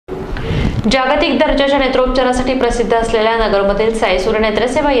जागतिक दर्जाच्या नेत्रोपचारासाठी प्रसिद्ध असलेल्या नगरमधील साईसूर्य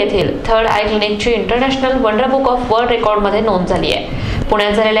नेत्रसेवा येथील third I क्लिनिकची international wonder book of world रेकॉर्डमध्ये नोंद झाली आहे।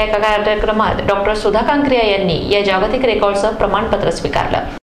 पुण्यात झालेल्या एका कार्यक्रमात डॉक्टर सुधा कांकरिया यांनी या जागतिक रेकॉर्डचं प्रमाणपत्र स्वीकारलं।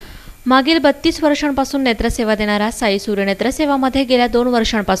 मागील 32 वर्षांपासून नेत्रसेवा देणाऱ्या साईसूर्य नेत्रसेवामध्ये गेल्या 2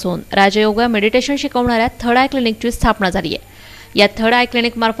 वर्षांपासून राजयोगा मेडिटेशन शिकवणाऱ्या थर्ड आय क्लिनिकची स्थापना झाली आहे। या थर्ड आय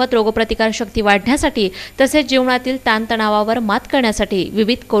क्लिनिक मार्फत रोगप्रतिकार शक्ती वाढण्यासाठी तसेच जीवनातील ताणतणावावर मात करण्यासाठी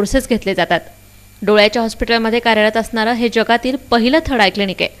विविध कोर्सेस घेतले जातात। डोळ्याच्या हॉस्पिटलमध्ये कार्यरत असणारं हे जगातील पहिलं थर्ड आय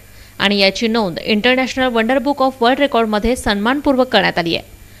क्लिनिक आहे आणि याची नोंद international wonder book of world रेकॉर्डमध्ये सन्मानपूर्वक करण्यात आली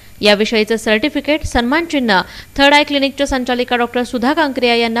आहे। याविषयीचं सर्टिफिकेट सन्मान चिन्ह थर्ड आय क्लिनिकच्या संचालिका डॉक्टर सुधा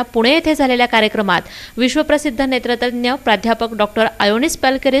कांकरिया यांना पुणे येथे झालेल्या कार्यक्रमात विश्वप्रसिद्ध नेत्रतज्ञ प्राध्यापक डॉक्टर आयोनिस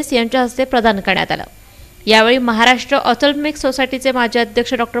पॅलकेरिस यांच्या हस्ते प्रदान करण्यात आलं। यावेळी महाराष्ट्र ऑथल्मिक सोसायटीचे माजी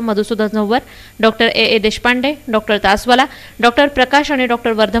अध्यक्ष doctor Madhusudan नव्वर, doctor A Deshpande, doctor तासवाला, doctor प्रकाश आणि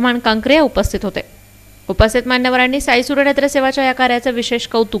डॉक्टर वर्धमान कांकरिया उपस्थित होते। उपस्थित मान्यवरांनी साईसूर्य नेत्रसेवाच्या या कार्याचं विशेष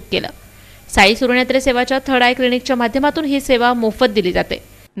कौतुक केलं। साईसूर्य नेत्रसेवाच्या थर्ड आय क्लिनिकच्या माध्यमातून ही सेवा मोफत दिली जाते।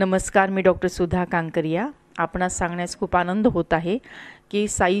 नमस्कार, मी डॉक्टर सुधा कांकरिया। आपणास सांगण्यास खूप आनंद होत आहे की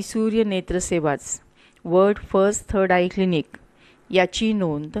साईसूर्य नेत्रसेवाच world first third eye clinic याची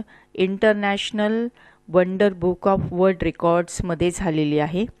नोंद international wonder book of world रेकॉर्ड्समध्ये झालेली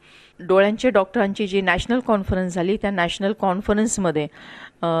आहे। डोळ्यांच्या डॉक्टरांची जी नॅशनल कॉन्फरन्स झाली त्या नॅशनल कॉन्फरन्समध्ये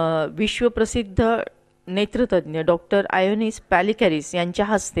विश्वप्रसिद्ध नेत्रतज्ञ डॉक्टर आयोनिस पॅलकेरिस यांच्या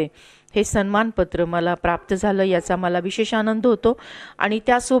हस्ते हे सन्मानपत्र मला प्राप्त झालं, याचा मला विशेष आनंद होतो। आणि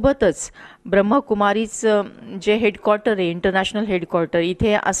त्यासोबतच ब्रह्मकुमारीचं जे हेडक्वार्टर आहे, इंटरनॅशनल हेडक्वार्टर,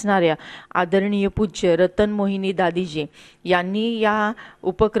 इथे असणाऱ्या आदरणीय पूज्य रतन मोहिनी दादीजी यांनी या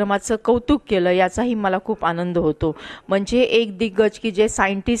उपक्रमाचं कौतुक केलं, याचाही मला खूप आनंद होतो। म्हणजे एक दिग्गज की जे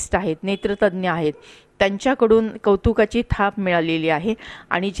सायंटिस्ट आहेत, नेत्रतज्ञ आहेत, त्यांच्याकडून कौतुकाची थाप मिळालेली आहे।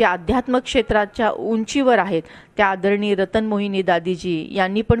 आणि जे आध्यात्मिक क्षेत्राच्या उंचीवर आहेत त्या आदरणीय रतन मोहिनी दादीजी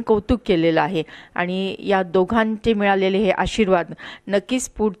यांनी पण कौतुक केलेलं आहे। आणि या दोघांचे मिळालेले हे आशीर्वाद नक्कीच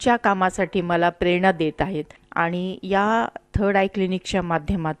पुढच्या कामासाठी मला प्रेरणा देत आहेत। आणि या थर्ड आय क्लिनिकच्या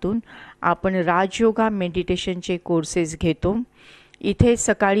माध्यमातून आपण राजयोगा मेडिटेशनचे कोर्सेस घेतो। इथे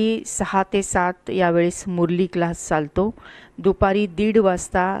सकाळी 6 ते 7 यावेळेस मुरली क्लास चालतो। दुपारी 1:30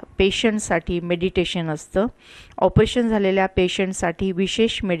 वाजता पेशंटसाठी मेडिटेशन असतं। ऑपरेशन झालेल्या पेशंटसाठी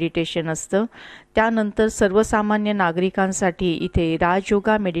विशेष मेडिटेशन असतं। त्यानंतर सर्वसामान्य नागरिकांसाठी इथे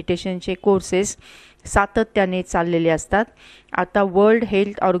राजयोगा मेडिटेशनचे कोर्सेस सातत्याने चाललेले असतात। आता वर्ल्ड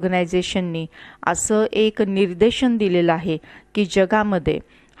हेल्थ ऑर्गनायझेशननी असं एक निर्देशन दिलेलं आहे की जगामध्ये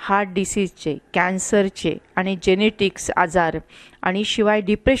हार्ट डिसीजचे, कॅन्सरचे आणि जेनेटिक्स आजार आणि शिवाय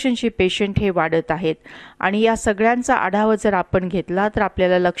डिप्रेशनचे पेशंट हे वाढत आहेत। आणि या सगळ्यांचा आढावा जर आपण घेतला तर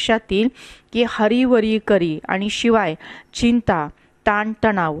आपल्याला लक्षात येईल की हरीवरी करी आणि शिवाय चिंता,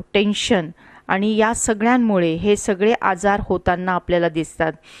 ताणतणाव, टेन्शन आणि या सगळ्यांमुळे हे सगळे आजार होताना आपल्याला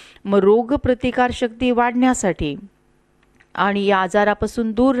दिसतात। मग रोगप्रतिकारशक्ती वाढण्यासाठी आणि या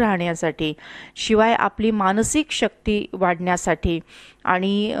आजारापासून दूर राहण्यासाठी, शिवाय आपली मानसिक शक्ती वाढण्यासाठी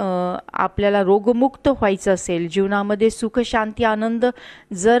आणि आपल्याला रोगमुक्त व्हायचं असेल, जीवनामध्ये सुख, शांती, आनंद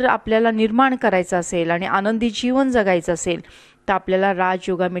जर आपल्याला निर्माण करायचा असेल आणि आनंदी जीवन जगायचं असेल तर आपल्याला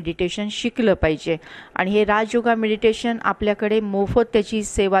राजयोगा मेडिटेशन शिकलं पाहिजे। आणि हे राजयोगा मेडिटेशन आपल्याकडे मोफत त्याची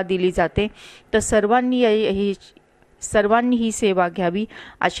सेवा दिली जाते। तर सर्वांनी ही सेवा घ्यावी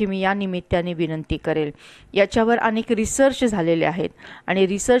अशी मी या निमित्ताने विनंती करेल। याच्यावर अनेक रिसर्च झालेले आहेत आणि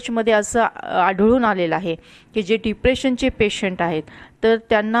रिसर्चमध्ये असं आढळून आलेलं आहे की जे डिप्रेशनचे पेशंट आहेत तर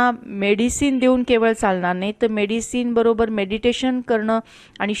त्यांना मेडिसिन देऊन केवळ चालणार नाही, तर मेडिसिन बरोबर मेडिटेशन करणं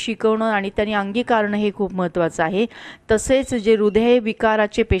आणि शिकवणं आणि त्यांनी अंगीकारणं हे खूप महत्त्वाचं आहे। तसेच जे हृदय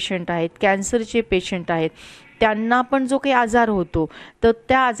विकाराचे पेशंट आहेत, कॅन्सरचे पेशंट आहेत, त्यांना पण जो काही आजार होतो तर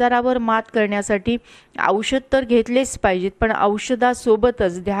त्या आजारावर मात करण्यासाठी औषध तर घेतलेच पाहिजेत, पण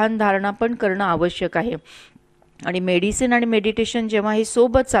औषधासोबतच ध्यानधारणा पण करणं आवश्यक आहे। आणि मेडिसिन आणि मेडिटेशन जेव्हा हे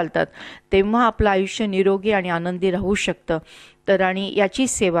सोबत चालतात तेव्हा आपलं आयुष्य निरोगी आणि आनंदी राहू शकतं। तर आणि याची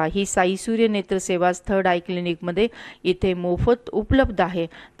सेवा ही साईसूर्य नेत्रसेवा थर्ड आय क्लिनिकमध्ये इथे मोफत उपलब्ध आहे।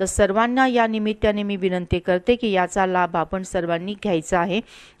 तर सर्वांना या निमित्ताने मी विनंती करते की याचा लाभ आपण सर्वांनी घ्यायचा आहे।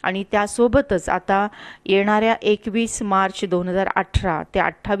 आणि त्यासोबतच आता येणाऱ्या 21 मार्च 2018 ते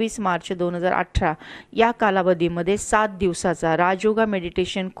 28 मार्च 2018 या कालावधीमध्ये 7 दिवसाचा राजयोगा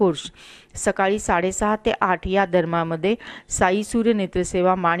मेडिटेशन कोर्स सकाळी 6:30 ते 8 या दरम्यानमध्ये साईसूर्य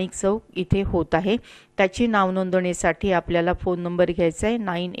नेत्रसेवा माणिक चौक इथे होत आहे। त्याची नावनोंदणीसाठी आपल्याला फोन नंबर घ्यायचा आहे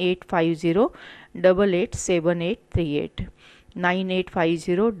 9850887838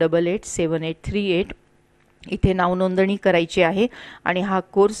 9850887838। इथे नावनोंदणी करायची आहे आणि हा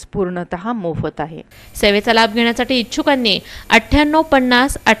कोर्स पूर्णतः मोफत आहे. सेवेचा लाभ घेण्यासाठी इच्छुकांनी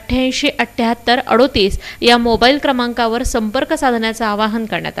 9850887838 या मोबाईल क्रमांकावर संपर्क साधण्याचं आवाहन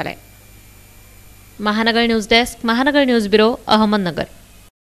करण्यात आलंय. महानगर न्यूज डेस्क, महानगर न्यूज ब्युरो, अहमदनगर.